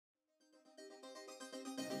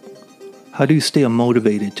How do you stay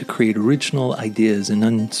motivated to create original ideas in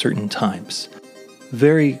uncertain times?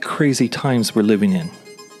 Very crazy times we're living in.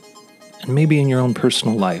 And maybe in your own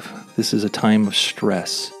personal life, this is a time of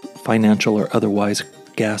stress, financial or otherwise,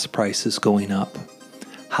 gas prices going up.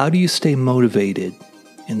 How do you stay motivated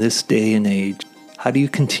in this day and age? How do you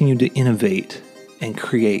continue to innovate and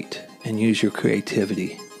create and use your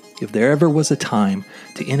creativity? If there ever was a time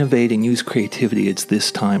to innovate and use creativity, it's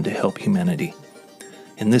this time to help humanity.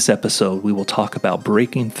 In this episode, we will talk about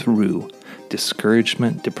breaking through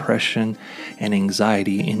discouragement, depression, and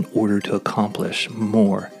anxiety in order to accomplish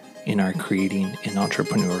more in our creating and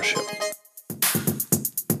entrepreneurship.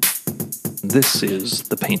 This is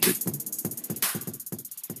The Painted.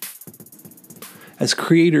 As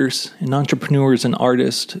creators and entrepreneurs and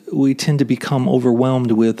artists, we tend to become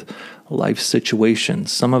overwhelmed with life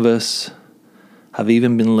situations. Some of us have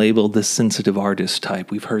even been labeled the sensitive artist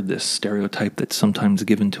type. We've heard this stereotype that's sometimes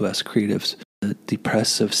given to us creatives. The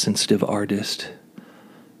depressive, sensitive artist,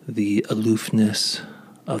 the aloofness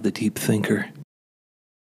of the deep thinker.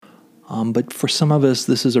 But for some of us,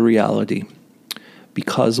 this is a reality.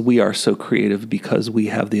 Because we are so creative, because we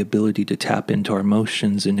have the ability to tap into our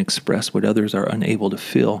emotions and express what others are unable to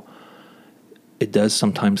feel, it does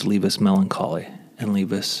sometimes leave us melancholy and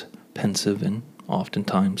leave us pensive and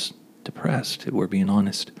oftentimes depressed, if we're being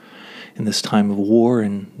honest. In this time of war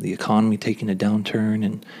and the economy taking a downturn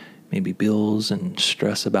and maybe bills and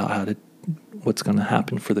stress about what's going to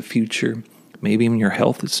happen for the future, maybe even your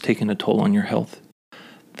health is taking a toll on your health.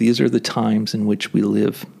 These are the times in which we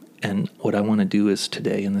live. And what I want to do is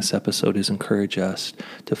today in this episode is encourage us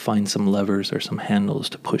to find some levers or some handles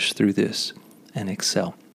to push through this and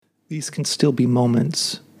excel. These can still be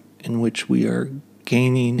moments in which we are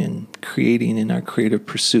gaining and creating in our creative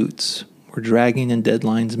pursuits. We're dragging in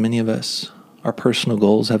deadlines, many of us. Our personal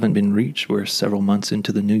goals haven't been reached. We're several months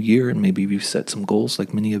into the new year, and maybe you've set some goals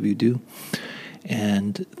like many of you do.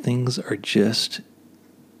 And things are just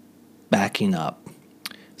backing up.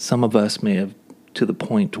 Some of us may have to the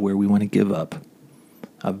point where we want to give up.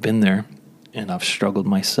 I've been there, and I've struggled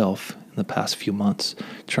myself in the past few months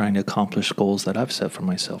trying to accomplish goals that I've set for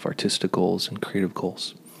myself, artistic goals and creative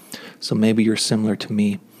goals. So maybe you're similar to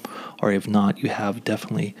me, or if not, you have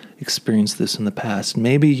definitely experienced this in the past.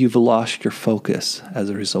 Maybe you've lost your focus as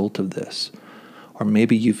a result of this, or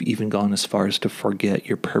maybe you've even gone as far as to forget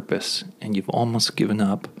your purpose, and you've almost given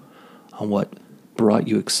up on what brought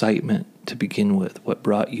you excitement to begin with, what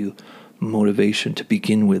brought you motivation to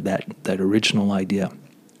begin with, that original idea.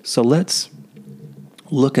 So let's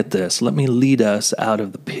look at this. Let me lead us out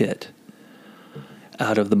of the pit,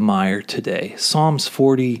 out of the mire today. Psalms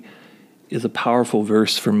 40 is a powerful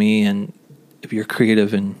verse for me, and if you're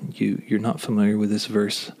creative and you're not familiar with this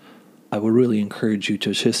verse, I would really encourage you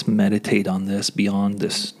to just meditate on this beyond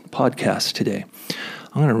this podcast today.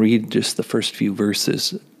 I'm going to read just the first few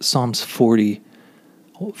verses. Psalms 40,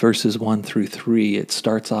 verses 1 through 3, it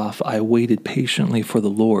starts off, I waited patiently for the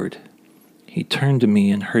Lord. He turned to me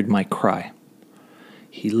and heard my cry.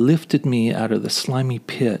 He lifted me out of the slimy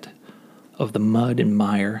pit of the mud and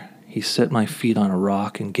mire. He set my feet on a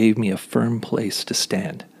rock and gave me a firm place to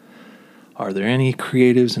stand. Are there any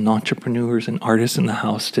creatives and entrepreneurs and artists in the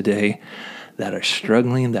house today that are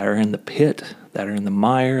struggling, that are in the pit, that are in the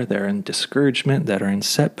mire, that are in discouragement, that are in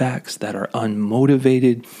setbacks, that are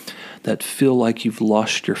unmotivated, that feel like you've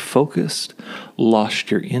lost your focus, lost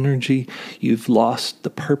your energy, you've lost the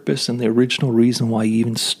purpose and the original reason why you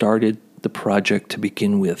even started the project to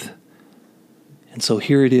begin with? And so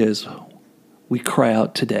here it is. We cry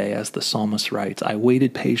out today, as the psalmist writes, I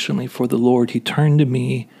waited patiently for the Lord. He turned to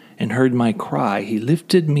me and heard my cry. He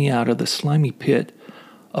lifted me out of the slimy pit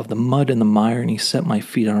of the mud and the mire, and he set my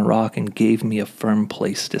feet on a rock and gave me a firm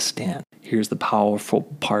place to stand. Here's the powerful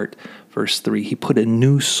part, verse 3. He put a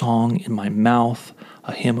new song in my mouth,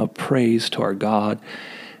 a hymn of praise to our God.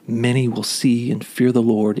 Many will see and fear the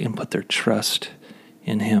Lord and put their trust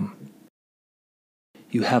in him.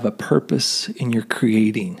 You have a purpose in your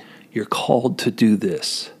creating. You're called to do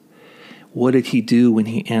this. What did he do when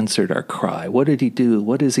he answered our cry? What did he do?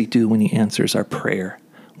 What does he do when he answers our prayer?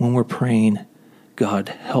 When we're praying, God,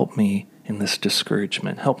 help me in this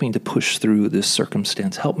discouragement. Help me to push through this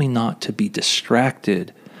circumstance. Help me not to be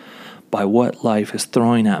distracted by what life is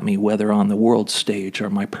throwing at me, whether on the world stage or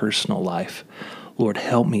my personal life. Lord,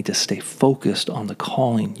 help me to stay focused on the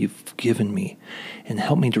calling you've given me, and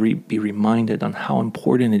help me to be reminded on how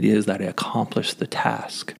important it is that I accomplish the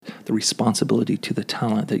task, the responsibility to the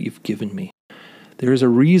talent that you've given me. There is a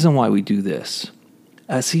reason why we do this.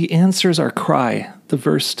 As he answers our cry, the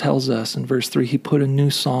verse tells us in verse 3, he put a new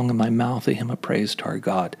song in my mouth, a hymn of praise to our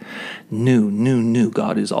God. New.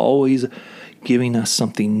 God is always giving us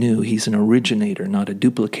something new. He's an originator, not a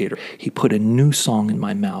duplicator. He put a new song in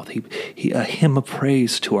my mouth, a hymn of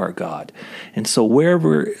praise to our God. And so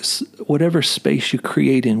whatever space you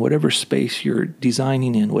create in, whatever space you're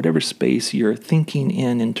designing in, whatever space you're thinking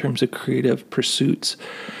in terms of creative pursuits,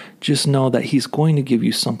 just know that he's going to give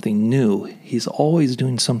you something new. He's always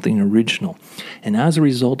doing something original. And as a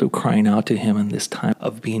result of crying out to him in this time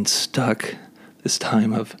of being stuck, this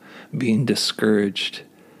time of being discouraged,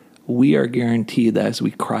 we are guaranteed that as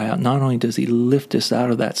we cry out, not only does he lift us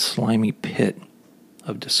out of that slimy pit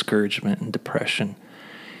of discouragement and depression,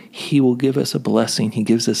 he will give us a blessing. He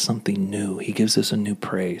gives us something new. He gives us a new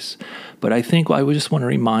praise. But I think I just want to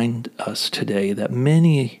remind us today that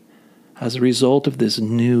many, as a result of this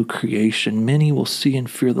new creation, many will see and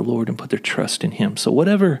fear the Lord and put their trust in him. So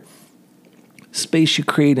whatever space you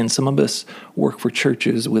create, and some of us work for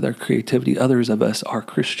churches with our creativity, others of us are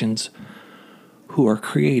Christians who are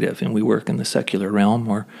creative, and we work in the secular realm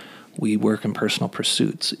or we work in personal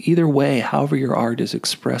pursuits. Either way, however your art is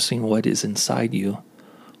expressing what is inside you,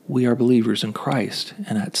 we are believers in Christ.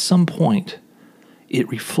 And at some point, it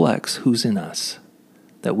reflects who's in us,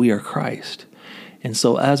 that we are Christ. And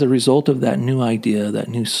so as a result of that new idea, that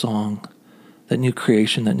new song, that new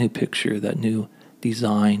creation, that new picture, that new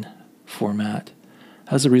design format,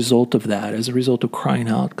 as a result of that, as a result of crying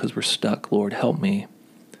out because we're stuck, Lord, help me,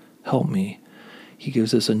 he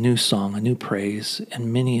gives us a new song, a new praise,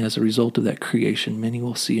 and many, as a result of that creation, many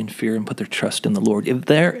will see and fear and put their trust in the Lord. If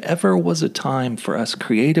there ever was a time for us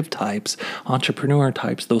creative types, entrepreneur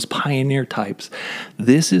types, those pioneer types,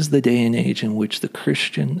 this is the day and age in which the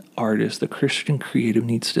Christian artist, the Christian creative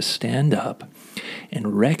needs to stand up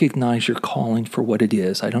and recognize your calling for what it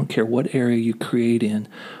is. I don't care what area you create in,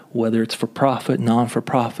 whether it's for profit,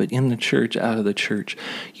 non-for-profit, in the church, out of the church.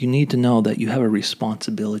 You need to know that you have a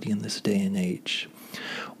responsibility in this day and age.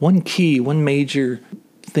 One major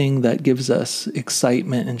thing that gives us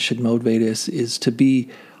excitement and should motivate us is to be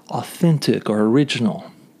authentic or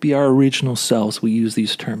original. Be our original selves. We use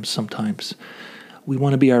these terms sometimes. We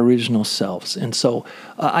want to be our original selves. And so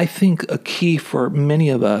I think a key for many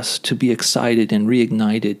of us to be excited and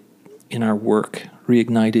reignited in our work,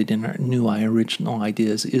 reignited in our new original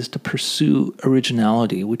ideas, is to pursue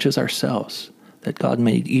originality, which is ourselves, that God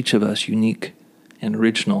made each of us unique and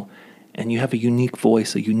original. And you have a unique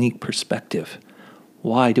voice, a unique perspective.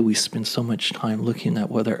 Why do we spend so much time looking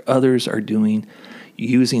at whether others are doing,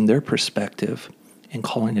 using their perspective and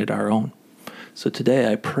calling it our own? So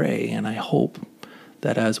today I pray and I hope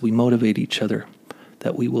that as we motivate each other,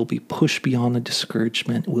 that we will be pushed beyond the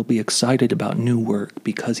discouragement. We'll be excited about new work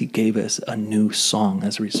because he gave us a new song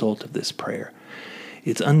as a result of this prayer.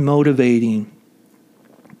 It's unmotivating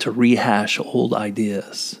to rehash old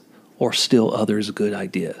ideas or steal others' good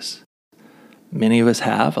ideas. Many of us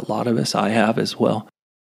have, a lot of us, I have as well.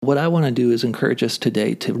 What I want to do is encourage us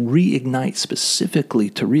today to reignite, specifically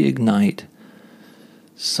to reignite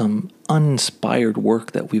some uninspired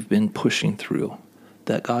work that we've been pushing through,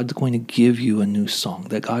 that God's going to give you a new song,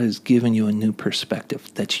 that God has given you a new perspective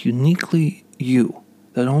that's uniquely you,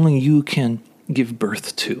 that only you can give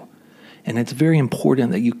birth to. And it's very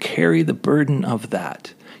important that you carry the burden of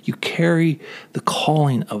that. You carry the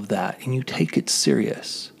calling of that, and you take it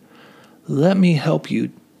serious. Let me help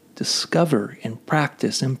you discover and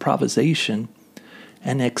practice improvisation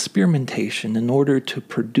and experimentation in order to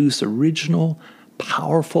produce original,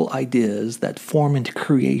 powerful ideas that form into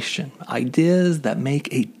creation, ideas that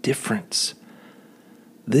make a difference.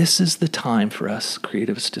 This is the time for us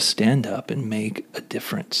creatives to stand up and make a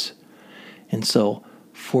difference. And so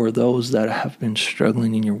for those that have been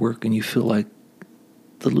struggling in your work and you feel like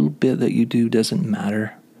the little bit that you do doesn't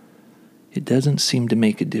matter, it doesn't seem to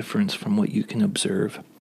make a difference from what you can observe,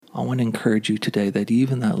 I want to encourage you today that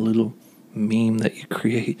even that little meme that you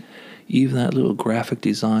create, even that little graphic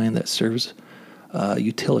design that serves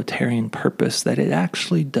utilitarian purpose, that it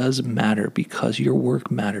actually does matter because your work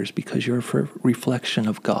matters, because you're a reflection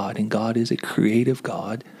of God, and God is a creative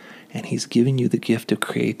God, and he's giving you the gift of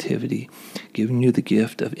creativity, giving you the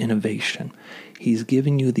gift of innovation. He's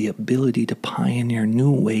giving you the ability to pioneer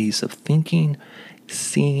new ways of thinking,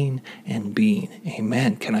 seeing, and being.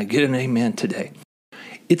 Amen. Can I get an amen today?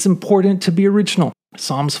 It's important to be original.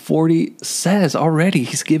 Psalms 40 says already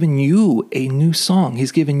he's given you a new song.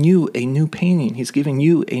 He's given you a new painting. He's given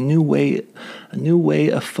you a new way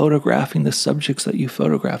of photographing the subjects that you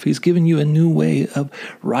photograph. He's given you a new way of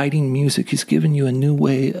writing music. He's given you a new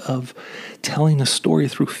way of telling a story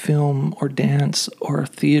through film or dance or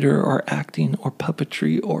theater or acting or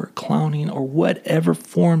puppetry or clowning or whatever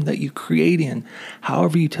form that you create in.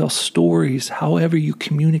 However you tell stories, however you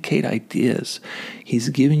communicate ideas, he's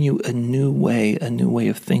given you a new way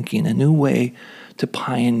of thinking, a new way to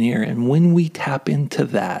pioneer. And when we tap into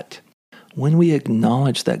that, when we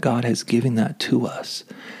acknowledge that God has given that to us,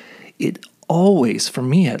 it always, for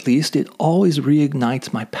me at least, it always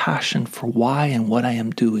reignites my passion for why and what I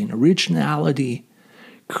am doing. Originality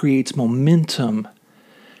creates momentum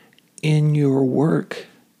in your work.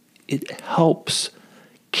 It helps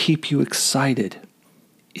keep you excited.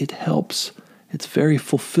 It helps. It's very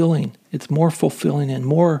fulfilling. It's more fulfilling and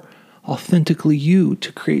more authentically you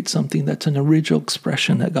to create something that's an original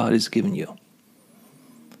expression that God has given you.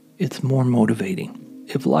 It's more motivating.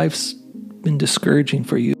 If life's been discouraging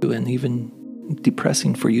for you and even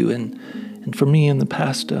depressing for you, and for me in the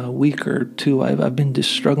past week or two, I've been just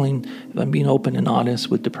struggling, if I'm being open and honest,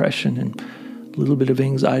 with depression and a little bit of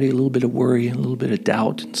anxiety, a little bit of worry, and a little bit of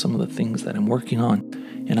doubt in some of the things that I'm working on.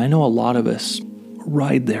 And I know a lot of us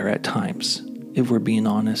ride there at times, if we're being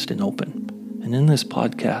honest and open. And in this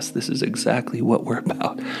podcast, this is exactly what we're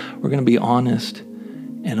about. We're going to be honest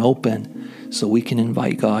and open so we can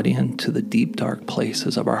invite God into the deep, dark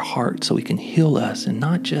places of our heart so he can heal us, and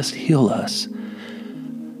not just heal us,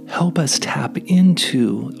 help us tap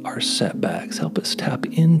into our setbacks, help us tap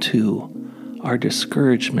into our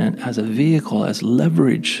discouragement as a vehicle, as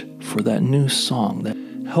leverage for that new song, that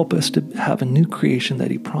help us to have a new creation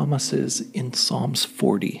that he promises in Psalms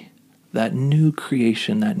 40. That new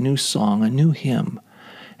creation, that new song, a new hymn.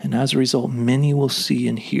 And as a result, many will see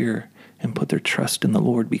and hear and put their trust in the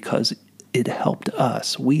Lord because it helped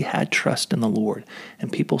us. We had trust in the Lord,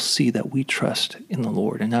 and people see that we trust in the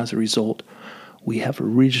Lord. And as a result, we have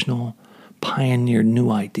original, pioneered new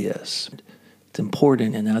ideas. It's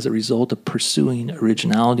important, and as a result of pursuing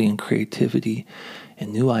originality and creativity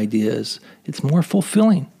and new ideas, it's more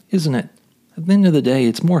fulfilling, isn't it? At the end of the day,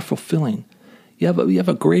 it's more fulfilling. You have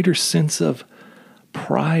a greater sense of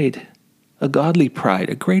pride, a godly pride,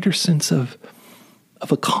 a greater sense of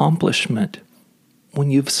accomplishment when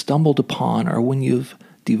you've stumbled upon or when you've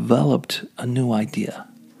developed a new idea,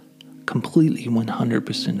 completely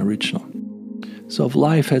 100% original. So if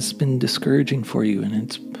life has been discouraging for you, and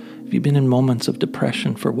if you've been in moments of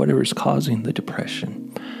depression for whatever is causing the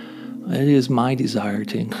depression, it is my desire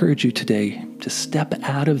to encourage you today to step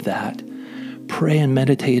out of that. Pray and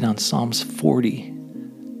meditate on Psalms 40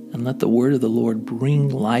 and let the word of the Lord bring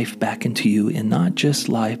life back into you, and not just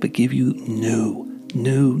life, but give you new.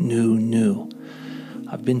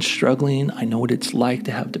 I've been struggling. I know what it's like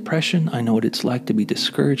to have depression. I know what it's like to be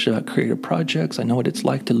discouraged about creative projects. I know what it's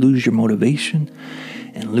like to lose your motivation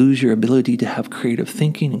and lose your ability to have creative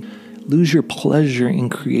thinking, lose your pleasure in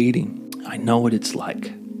creating. I know what it's like.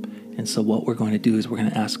 And so what we're going to do is we're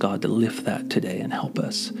going to ask God to lift that today and help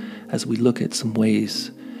us as we look at some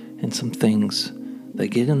ways and some things that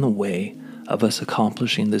get in the way of us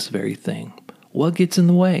accomplishing this very thing. What gets in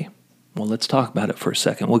the way? Well, let's talk about it for a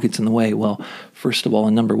second. What gets in the way? Well, first of all,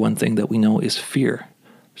 the number one thing that we know is fear.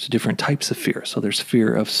 There's different types of fear. So there's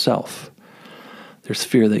fear of self. There's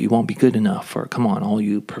fear that you won't be good enough, or come on, all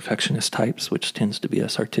you perfectionist types, which tends to be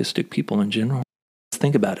us artistic people in general.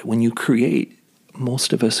 Think about it. When you create,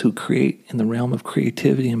 most of us who create in the realm of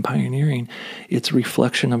creativity and pioneering, it's a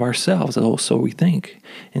reflection of ourselves, so we think.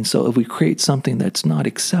 And so if we create something that's not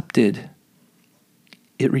accepted,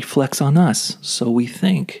 it reflects on us, so we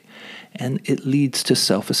think. And it leads to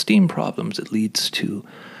self-esteem problems. It leads to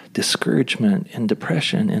discouragement and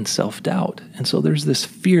depression and self-doubt. And so there's this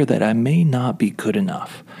fear that I may not be good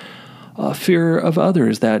enough. Fear of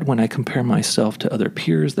others, that when I compare myself to other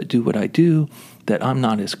peers that do what I do, that I'm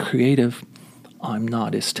not as creative, I'm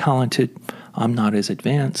not as talented, I'm not as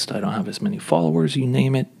advanced, I don't have as many followers, you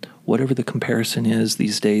name it. Whatever the comparison is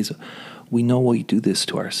these days, we know we do this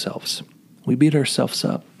to ourselves. We beat ourselves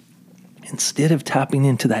up. Instead of tapping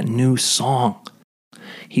into that new song,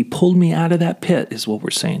 he pulled me out of that pit, is what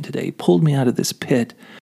we're saying today. He pulled me out of this pit,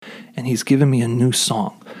 and he's given me a new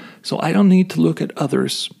song. So I don't need to look at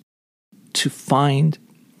others to find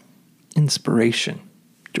inspiration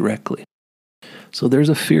directly. So there's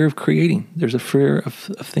a fear of creating. There's a fear of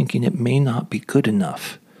thinking it may not be good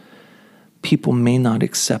enough. People may not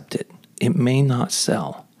accept it. It may not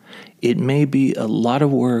sell. It may be a lot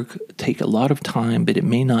of work, take a lot of time, but it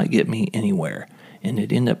may not get me anywhere, and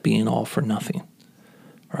it end up being all for nothing.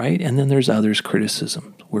 right? And then there's others'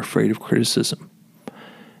 criticism. We're afraid of criticism.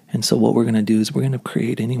 And so what we're going to do is we're going to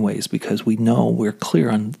create anyways because we know we're clear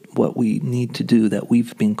on what we need to do, that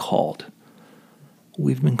we've been called.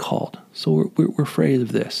 We've been called. So we're afraid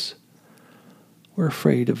of this. We're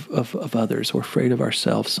afraid of others. We're afraid of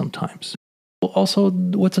ourselves sometimes. Also,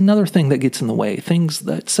 what's another thing that gets in the way? Things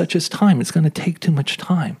that such as time. It's going to take too much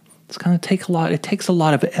time. It's going to take a lot. It takes a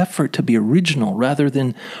lot of effort to be original rather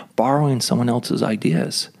than borrowing someone else's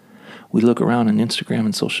ideas. We look around on Instagram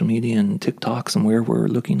and social media and TikToks and where we're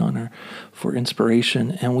looking for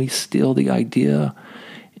inspiration, and we steal the idea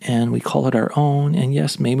and we call it our own. And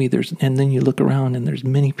yes, maybe and then you look around and there's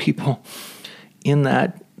many people in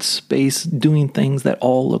that space doing things that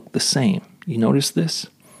all look the same. You notice this?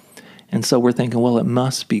 And so we're thinking, well, it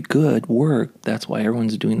must be good work. That's why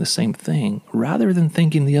everyone's doing the same thing. Rather than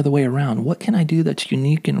thinking the other way around, what can I do that's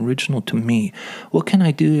unique and original to me? What can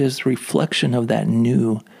I do as a reflection of that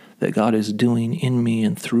new that God is doing in me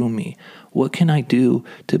and through me? What can I do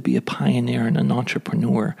to be a pioneer and an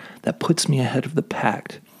entrepreneur that puts me ahead of the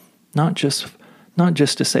pack? Not just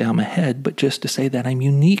to say I'm ahead, but just to say that I'm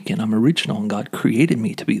unique and I'm original and God created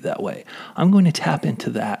me to be that way. I'm going to tap into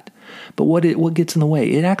that. But what gets in the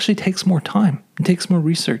way? It actually takes more time. It takes more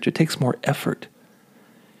research. It takes more effort.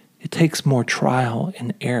 It takes more trial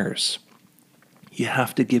and errors. You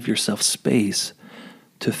have to give yourself space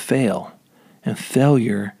to fail. And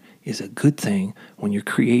failure is a good thing when you're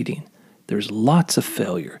creating. There's lots of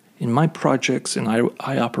failure. In my projects, and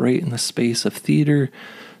I operate in the space of theater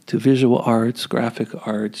to visual arts, graphic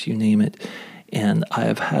arts, you name it, and I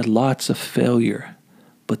have had lots of failure.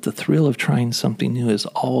 But the thrill of trying something new is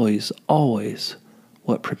always, always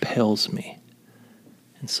what propels me.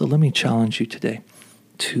 And so let me challenge you today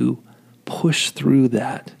to push through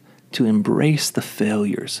that, to embrace the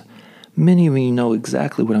failures. Many of you know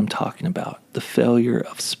exactly what I'm talking about. The failure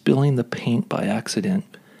of spilling the paint by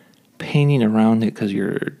accident, painting around it because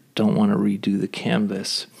you don't want to redo the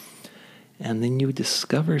canvas. And then you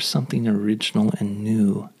discover something original and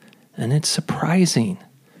new. And it's surprising.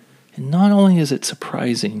 And not only is it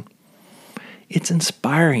surprising, it's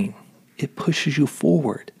inspiring. It pushes you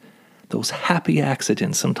forward. Those happy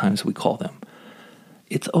accidents, sometimes we call them.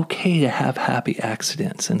 It's okay to have happy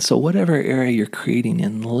accidents. And so whatever area you're creating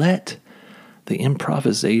in, let the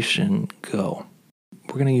improvisation go.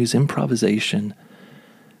 We're going to use improvisation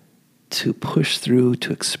to push through,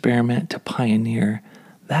 to experiment, to pioneer.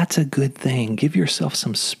 That's a good thing. Give yourself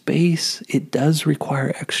some space. It does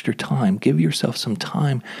require extra time. Give yourself some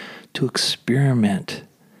time to experiment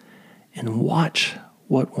and watch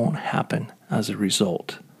what won't happen as a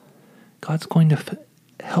result. God's going to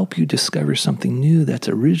help you discover something new that's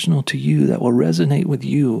original to you, that will resonate with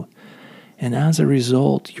you. And as a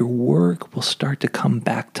result, your work will start to come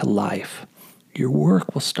back to life. Your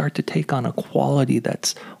work will start to take on a quality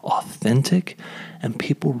that's authentic, and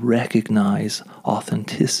people recognize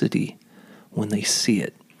authenticity when they see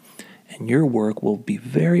it. And your work will be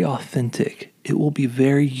very authentic. It will be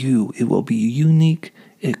very you. It will be a unique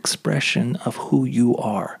expression of who you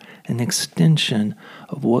are, an extension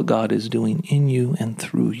of what God is doing in you and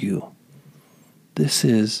through you. This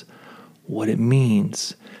is what it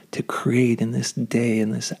means to create in this day,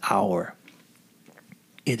 in this hour.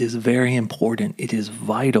 It is very important. It is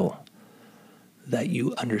vital that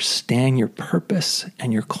you understand your purpose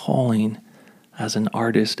and your calling as an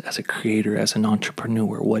artist, as a creator, as an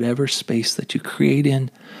entrepreneur, whatever space that you create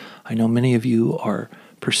in. I know many of you are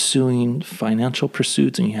pursuing financial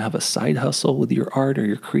pursuits and you have a side hustle with your art or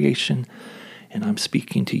your creation. And I'm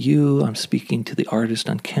speaking to you. I'm speaking to the artist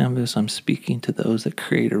on canvas. I'm speaking to those that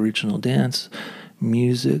create original dance,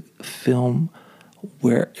 music, film,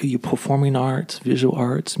 where you performing arts, visual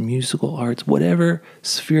arts, musical arts, whatever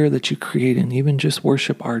sphere that you create in, even just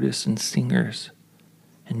worship artists and singers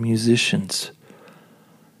and musicians.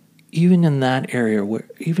 Even in that area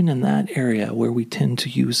where we tend to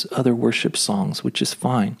use other worship songs, which is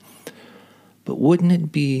fine. But wouldn't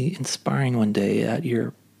it be inspiring one day at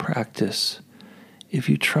your practice if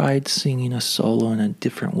you tried singing a solo in a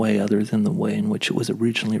different way other than the way in which it was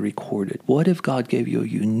originally recorded? What if God gave you a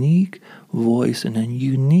unique voice and a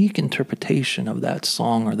unique interpretation of that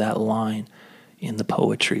song or that line in the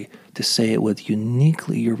poetry, to say it with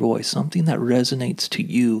uniquely your voice, something that resonates to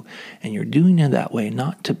you, and you're doing it that way,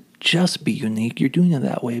 not to just be unique, you're doing it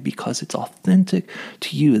that way because it's authentic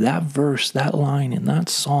to you. That verse, that line in that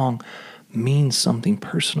song means something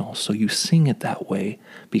personal, so you sing it that way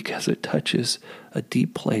because it touches a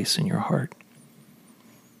deep place in your heart.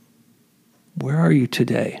 Where are you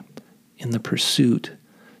today in the pursuit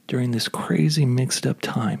during this crazy mixed up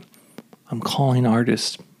time? I'm calling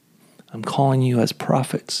artists, I'm calling you as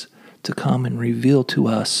prophets to come and reveal to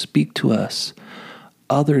us, speak to us.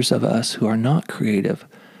 Others of us who are not creative,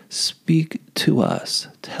 speak to us.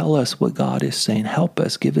 Tell us what God is saying. Help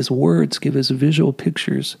us. Give us words. Give us visual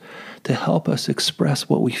pictures to help us express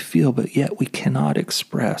what we feel, but yet we cannot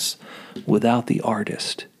express without the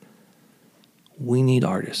artist. We need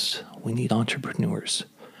artists. We need entrepreneurs.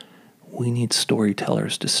 We need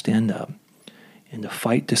storytellers to stand up and to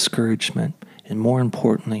fight discouragement. And more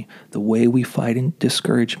importantly, the way we fight in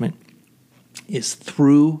discouragement is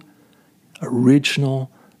through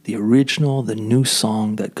the new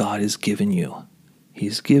song that God has given you.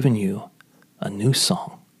 He's given you a new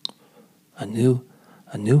song, a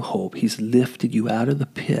new hope. He's lifted you out of the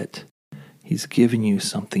pit. He's given you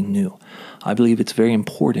something new. I believe it's very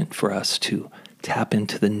important for us to tap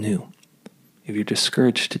into the new. If you're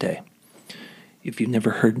discouraged today, if you've never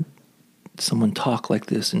heard someone talk like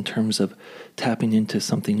this in terms of tapping into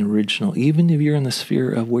something original, even if you're in the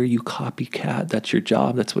sphere of where you copycat, that's your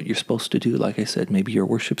job, that's what you're supposed to do. Like I said, maybe you're a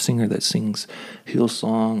worship singer that sings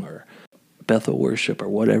Hillsong or Bethel worship or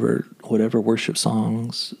whatever worship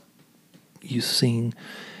songs you sing,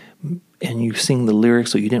 and you sing the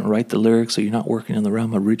lyrics, or you didn't write the lyrics, or you're not working in the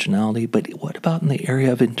realm of originality. But what about in the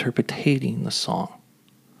area of interpreting the song?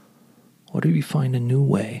 What if you find a new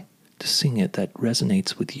way to sing it that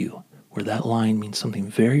resonates with you, where that line means something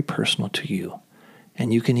very personal to you,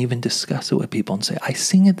 and you can even discuss it with people and say, I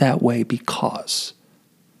sing it that way because.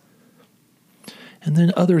 And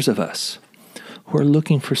then others of us who are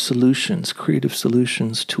looking for solutions, creative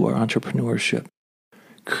solutions to our entrepreneurship,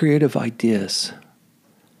 creative ideas.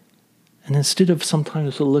 And instead of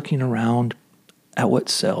sometimes looking around at what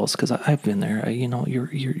sells, because I've been there,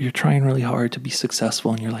 you're trying really hard to be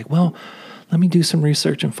successful, and you're like, well, let me do some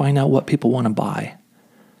research and find out what people want to buy.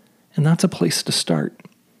 And that's a place to start.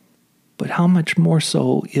 But how much more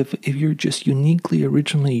so if you're just uniquely,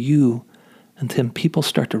 originally you, and then people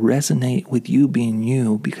start to resonate with you being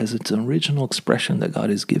you because it's an original expression that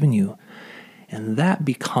God has given you. And that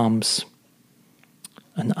becomes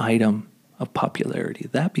an item of popularity.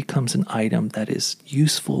 That becomes an item that is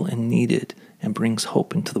useful and needed and brings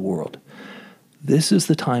hope into the world. This is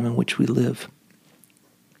the time in which we live.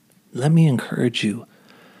 Let me encourage you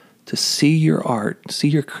to see your art, see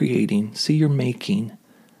your creating, see your making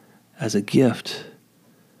as a gift.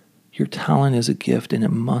 Your talent is a gift, and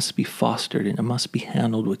it must be fostered, and it must be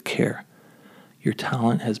handled with care. Your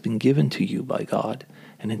talent has been given to you by God,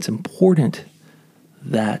 and it's important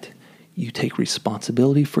that you take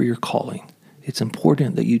responsibility for your calling. It's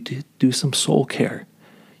important that you do some soul care.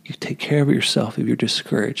 You take care of yourself if you're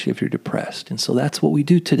discouraged, if you're depressed. And so that's what we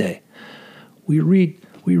do today. We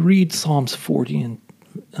read Psalms 40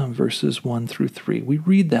 and verses 1 through 3. We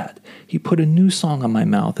read that. He put a new song on my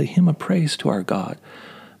mouth, a hymn of praise to our God.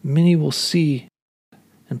 Many will see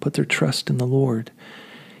and put their trust in the Lord.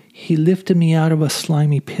 He lifted me out of a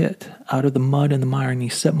slimy pit, out of the mud and the mire, and he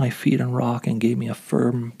set my feet on rock and gave me a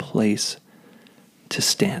firm place to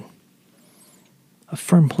stand. A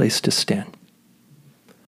firm place to stand.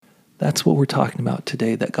 That's what we're talking about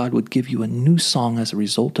today, that God would give you a new song as a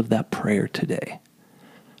result of that prayer today.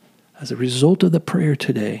 As a result of the prayer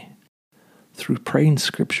today, through praying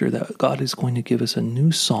Scripture, that God is going to give us a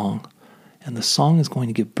new song, and the song is going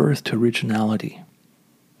to give birth to originality.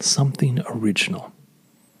 Something original.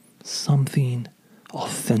 Something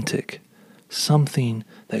authentic. Something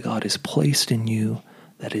that God has placed in you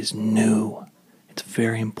that is new. It's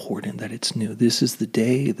very important that it's new. This is the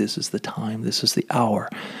day, this is the time, this is the hour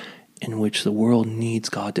in which the world needs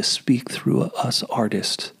God to speak through us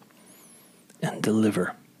artists and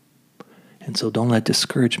deliver. And so don't let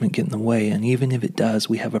discouragement get in the way. And even if it does,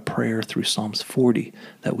 we have a prayer through Psalms 40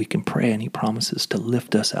 that we can pray, and he promises to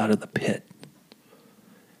lift us out of the pit,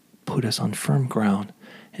 put us on firm ground,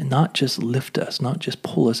 and not just lift us, not just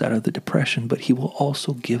pull us out of the depression, but he will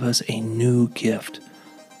also give us a new gift,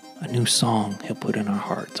 a new song he'll put in our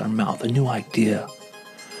hearts, our mouth, a new idea,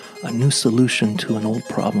 a new solution to an old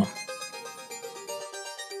problem.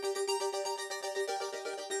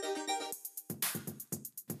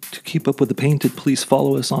 Keep up with The Painted, please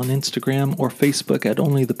follow us on Instagram or Facebook at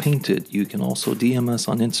Only The Painted. You can also DM us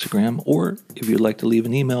on Instagram, or if you'd like to leave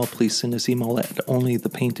an email, please send us email at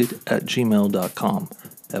onlythepainted@gmail.com.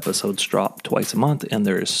 Episodes drop twice a month, and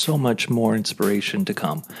there is so much more inspiration to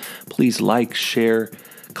come. Please like, share,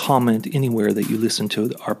 comment anywhere that you listen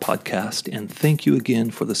to our podcast, and thank you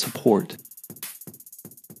again for the support.